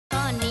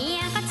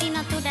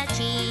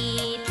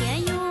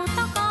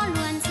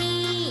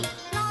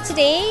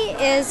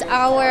Today is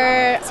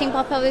our St.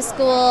 Paul Public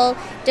School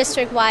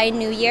district-wide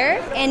New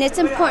Year, and it's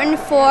important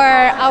for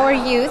our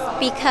youth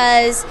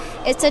because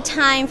it's a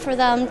time for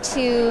them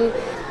to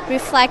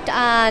reflect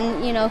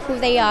on, who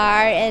they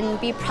are and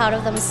be proud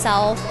of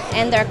themselves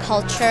and their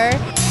culture.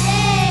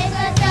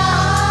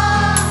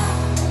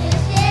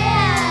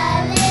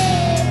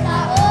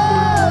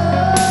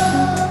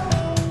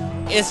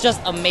 It's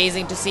just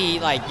amazing to see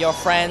your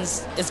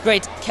friends. It's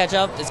great to catch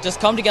up. It's just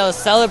come together,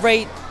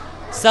 celebrate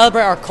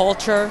our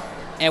culture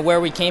and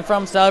where we came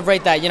from.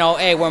 Celebrate that,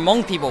 hey, we're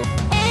Hmong people.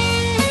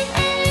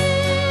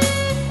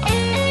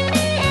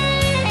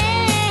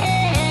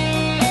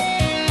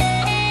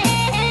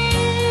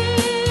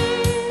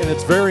 And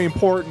it's very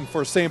important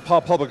for St.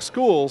 Paul Public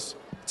Schools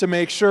to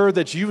make sure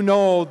that you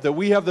know that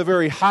we have the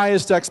very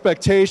highest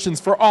expectations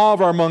for all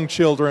of our Hmong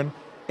children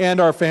and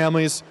our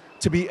families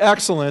to be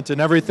excellent in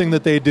everything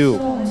that they do.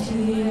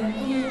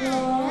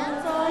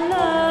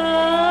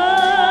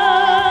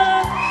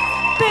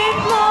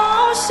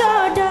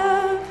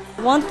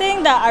 One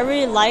thing that I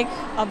really like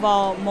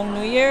about Hmong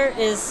New Year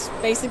is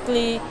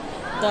basically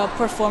the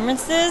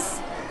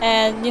performances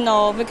and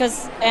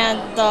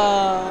and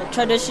the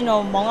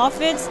traditional Hmong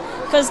outfits,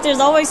 because there's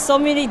always so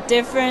many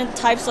different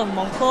types of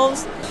Hmong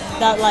clothes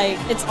that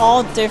it's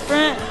all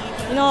different.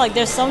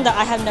 There's some that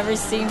I have never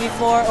seen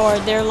before, or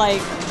they're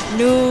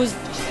new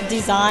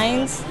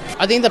designs.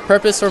 I think the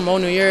purpose for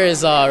Hmong New Year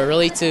is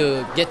really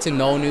to get to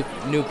know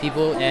new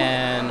people,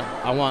 and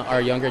I want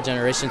our younger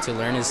generation to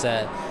learn is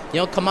that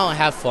come out and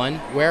have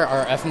fun, wear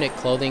our ethnic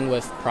clothing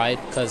with pride,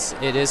 because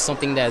it is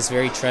something that is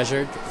very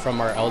treasured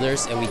from our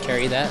elders, and we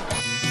carry that.